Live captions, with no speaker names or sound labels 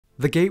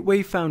The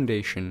Gateway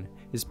Foundation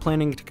is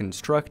planning to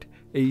construct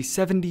a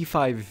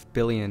 $75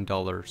 billion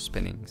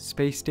spinning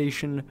space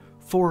station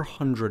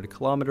 400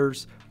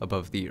 kilometers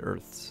above the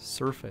Earth's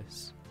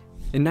surface.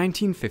 In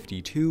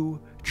 1952,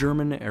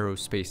 German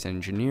aerospace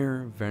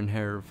engineer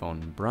Wernher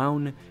von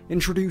Braun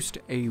introduced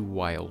a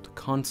wild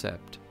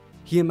concept.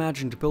 He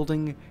imagined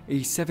building a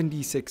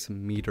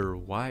 76-meter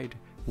wide,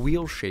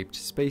 wheel-shaped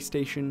space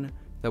station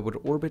that would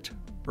orbit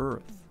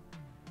Earth,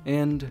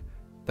 and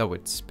that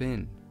would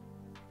spin.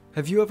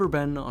 Have you ever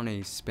been on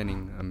a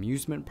spinning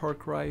amusement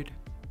park ride?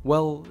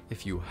 Well,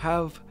 if you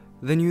have,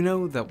 then you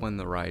know that when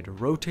the ride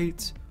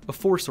rotates, a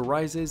force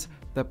arises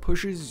that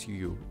pushes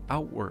you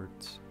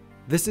outwards.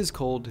 This is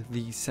called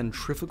the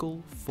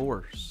centrifugal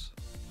force.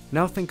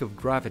 Now think of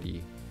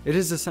gravity. It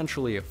is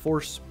essentially a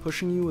force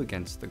pushing you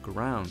against the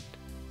ground.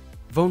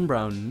 Von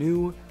Braun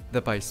knew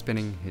that by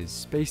spinning his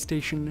space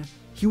station,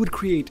 he would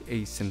create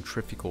a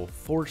centrifugal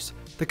force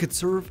that could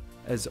serve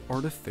as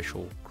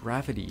artificial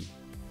gravity.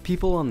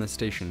 People on the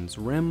station's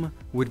rim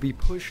would be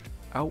pushed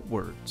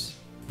outwards.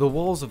 The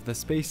walls of the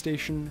space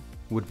station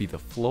would be the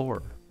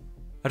floor.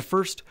 At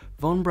first,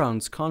 von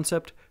Braun's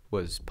concept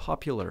was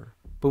popular,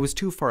 but was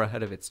too far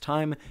ahead of its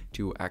time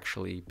to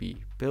actually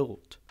be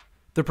built.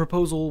 The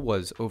proposal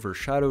was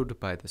overshadowed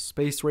by the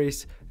space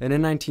race, and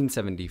in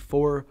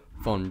 1974,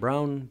 von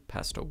Braun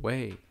passed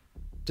away.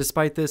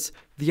 Despite this,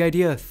 the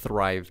idea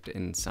thrived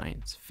in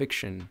science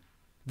fiction.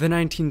 The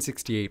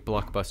 1968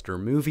 blockbuster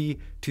movie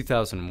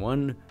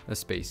 2001: A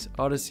Space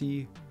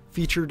Odyssey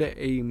featured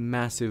a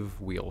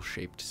massive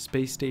wheel-shaped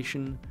space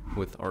station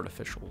with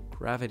artificial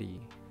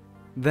gravity.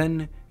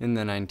 Then, in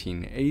the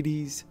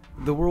 1980s,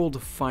 the world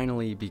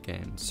finally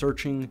began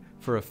searching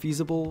for a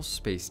feasible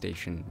space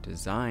station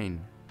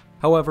design.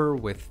 However,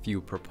 with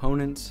few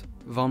proponents,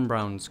 von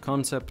Braun's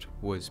concept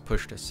was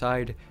pushed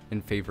aside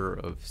in favor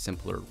of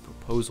simpler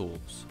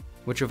proposals,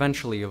 which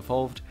eventually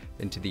evolved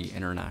into the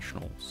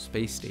International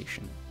Space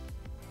Station.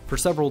 For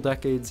several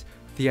decades,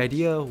 the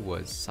idea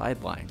was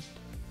sidelined.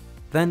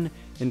 Then,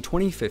 in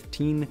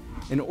 2015,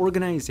 an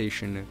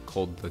organization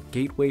called the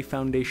Gateway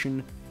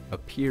Foundation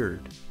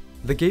appeared.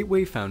 The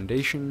Gateway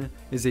Foundation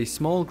is a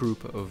small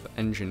group of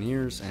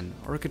engineers and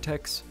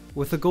architects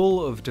with the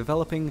goal of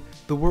developing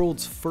the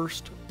world's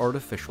first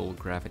artificial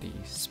gravity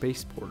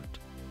spaceport.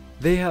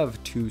 They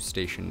have two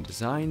station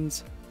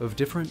designs of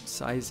different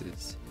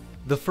sizes.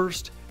 The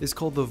first is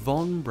called the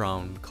Von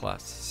Braun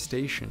class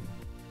station.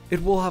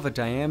 It will have a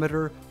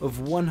diameter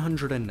of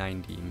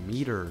 190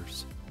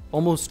 meters,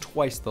 almost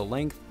twice the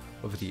length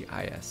of the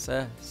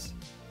ISS.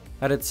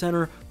 At its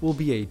center will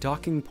be a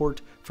docking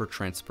port for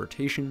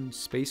transportation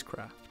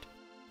spacecraft.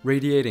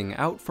 Radiating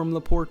out from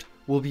the port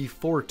will be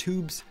 4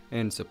 tubes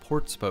and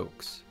support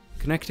spokes,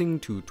 connecting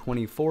to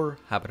 24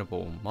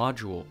 habitable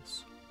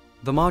modules.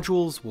 The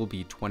modules will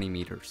be 20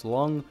 meters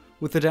long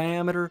with a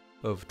diameter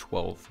of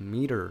 12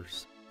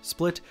 meters,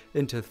 split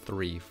into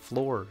 3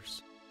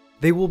 floors.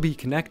 They will be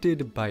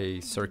connected by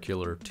a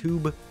circular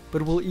tube,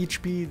 but will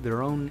each be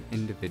their own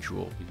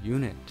individual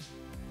unit.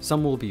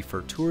 Some will be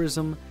for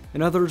tourism,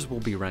 and others will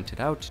be rented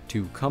out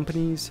to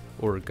companies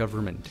or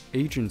government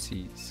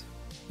agencies.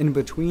 In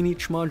between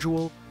each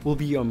module will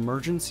be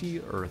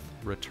emergency Earth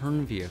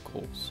return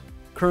vehicles.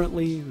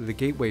 Currently, the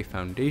Gateway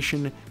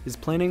Foundation is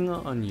planning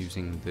on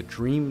using the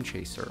Dream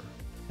Chaser,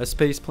 a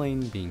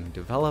spaceplane being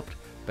developed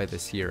by the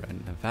Sierra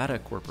Nevada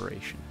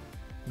Corporation.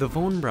 The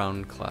Von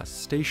Braun class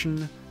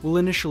station will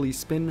initially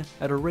spin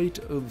at a rate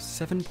of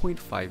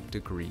 7.5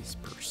 degrees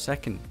per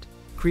second,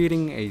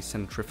 creating a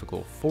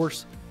centrifugal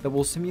force that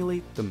will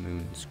simulate the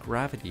moon's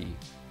gravity,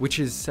 which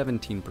is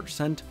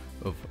 17%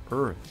 of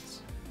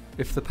Earth's.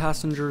 If the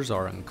passengers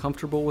are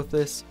uncomfortable with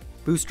this,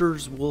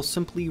 boosters will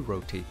simply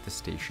rotate the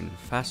station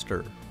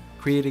faster,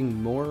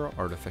 creating more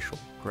artificial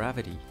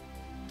gravity.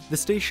 The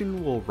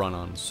station will run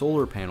on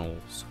solar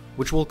panels,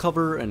 which will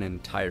cover an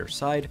entire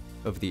side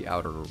of the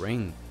outer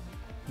ring.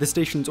 The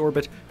station's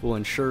orbit will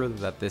ensure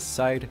that this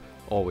side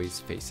always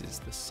faces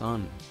the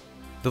sun.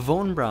 The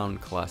Von Braun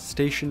class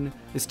station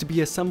is to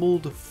be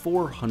assembled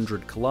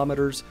 400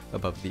 kilometers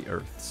above the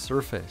Earth's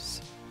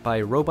surface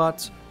by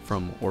robots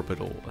from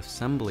Orbital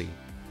Assembly,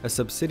 a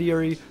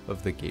subsidiary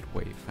of the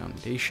Gateway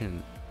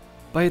Foundation.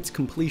 By its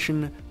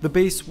completion, the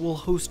base will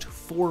host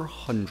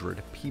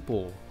 400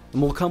 people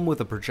and will come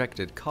with a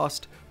projected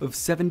cost of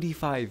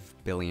 $75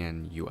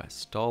 billion.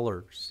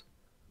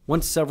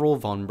 Once several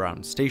Von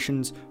Braun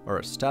stations are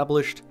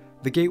established,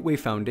 the Gateway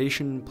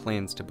Foundation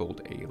plans to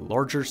build a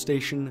larger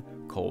station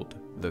called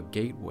the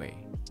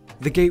Gateway.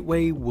 The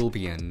Gateway will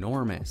be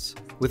enormous,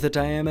 with a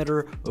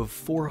diameter of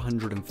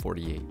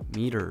 448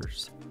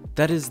 meters.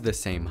 That is the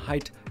same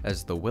height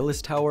as the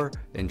Willis Tower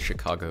in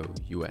Chicago,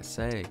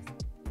 USA.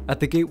 At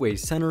the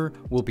Gateway's center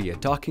will be a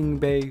docking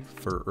bay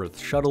for Earth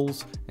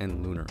shuttles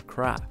and lunar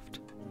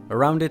craft.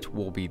 Around it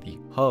will be the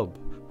hub,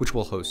 which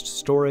will host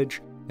storage,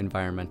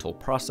 environmental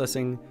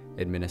processing,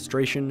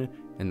 administration,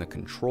 and the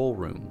control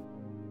room.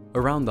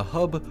 Around the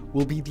hub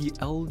will be the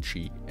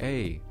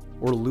LGA,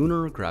 or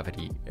Lunar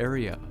Gravity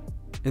Area.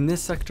 In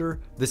this sector,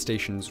 the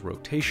station's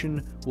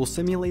rotation will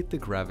simulate the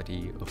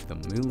gravity of the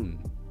moon.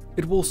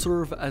 It will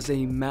serve as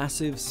a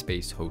massive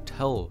space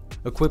hotel,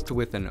 equipped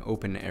with an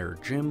open-air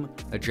gym,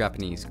 a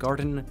Japanese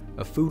garden,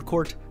 a food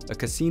court, a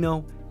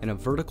casino, and a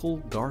vertical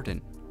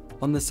garden.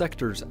 On the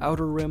sector's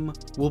outer rim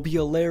will be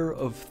a layer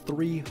of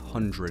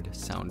 300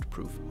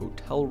 soundproof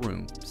hotel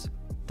rooms.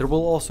 There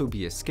will also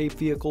be escape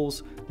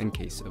vehicles in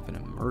case of an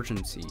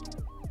emergency.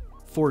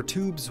 4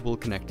 tubes will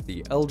connect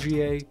the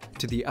LGA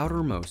to the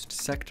outermost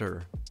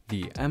sector,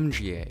 the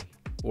MGA,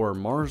 or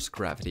Mars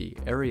Gravity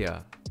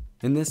Area.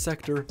 In this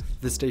sector,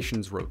 the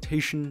station's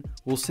rotation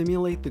will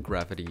simulate the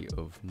gravity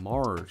of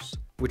Mars,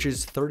 which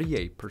is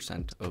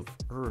 38% of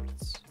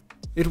Earth's.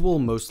 It will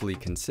mostly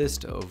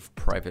consist of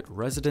private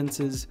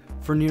residences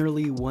for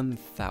nearly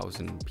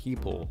 1,000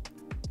 people.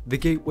 The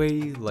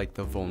gateway, like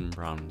the Von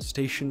Braun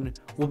station,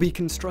 will be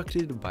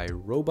constructed by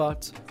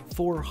robots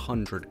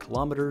 400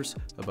 kilometers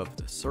above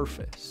the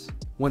surface.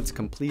 Once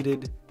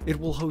completed, it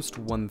will host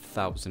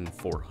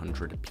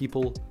 1,400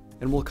 people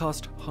and will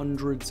cost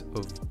hundreds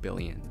of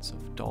billions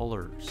of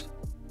dollars.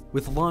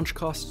 With launch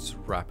costs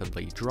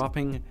rapidly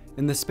dropping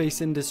and the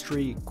space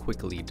industry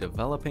quickly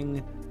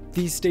developing,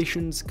 these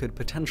stations could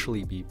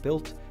potentially be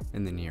built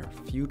in the near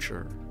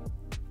future.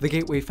 The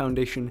Gateway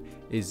Foundation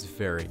is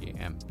very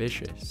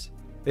ambitious.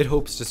 It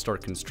hopes to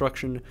start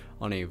construction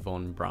on a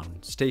Von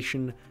Braun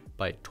station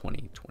by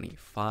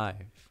 2025.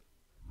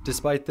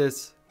 Despite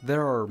this,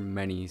 there are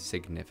many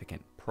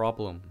significant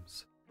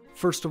problems.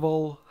 First of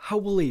all, how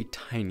will a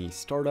tiny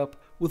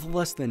startup with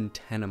less than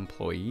 10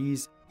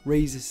 employees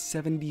raise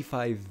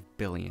 $75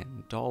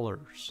 billion?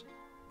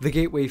 The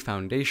Gateway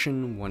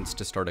Foundation wants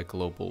to start a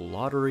global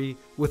lottery,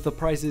 with the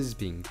prizes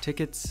being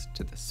tickets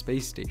to the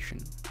space station.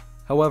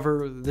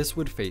 However, this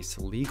would face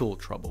legal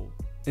trouble.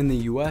 In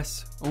the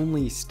US,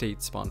 only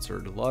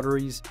state-sponsored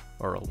lotteries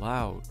are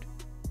allowed.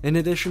 In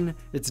addition,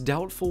 it's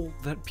doubtful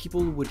that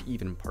people would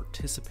even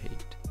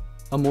participate.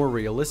 A more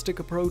realistic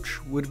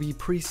approach would be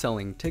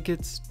pre-selling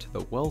tickets to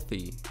the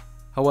wealthy.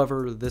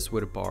 However, this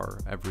would bar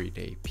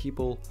everyday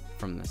people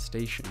from the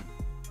station.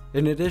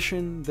 In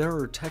addition, there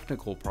are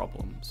technical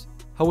problems.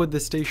 How would the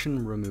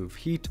station remove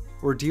heat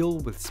or deal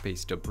with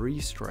space debris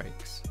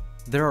strikes?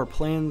 There are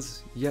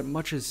plans, yet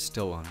much is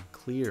still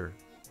unclear.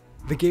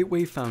 The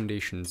Gateway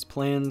Foundation's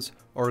plans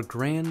are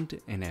grand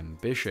and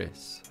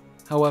ambitious.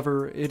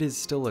 However, it is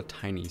still a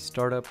tiny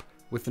startup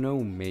with no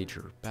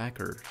major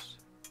backers.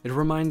 It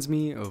reminds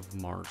me of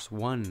Mars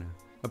One,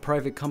 a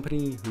private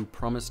company who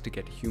promised to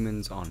get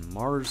humans on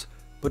Mars,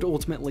 but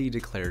ultimately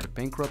declared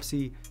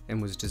bankruptcy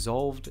and was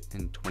dissolved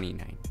in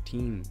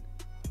 2019.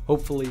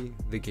 Hopefully,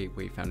 the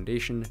Gateway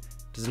Foundation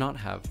does not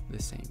have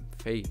the same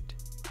fate.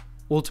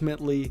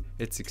 Ultimately,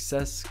 its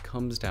success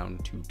comes down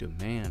to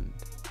demand.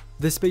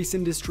 The space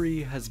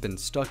industry has been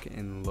stuck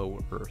in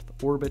low Earth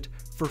orbit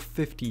for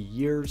 50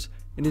 years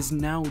and is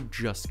now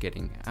just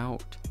getting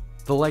out.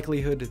 The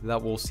likelihood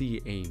that we'll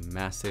see a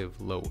massive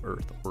low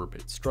Earth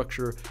orbit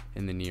structure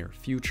in the near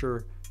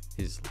future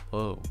is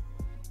low.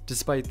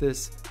 Despite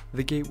this,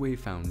 the Gateway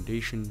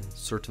Foundation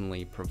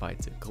certainly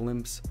provides a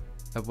glimpse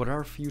at what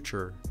our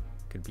future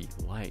could be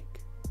like.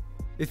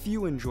 If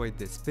you enjoyed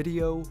this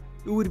video,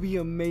 it would be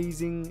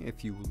amazing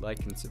if you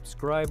like and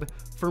subscribe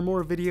for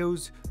more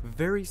videos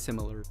very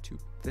similar to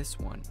this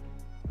one.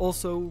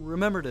 Also,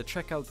 remember to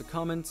check out the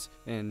comments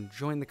and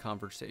join the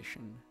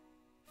conversation.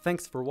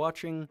 Thanks for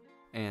watching,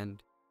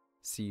 and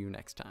see you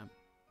next time.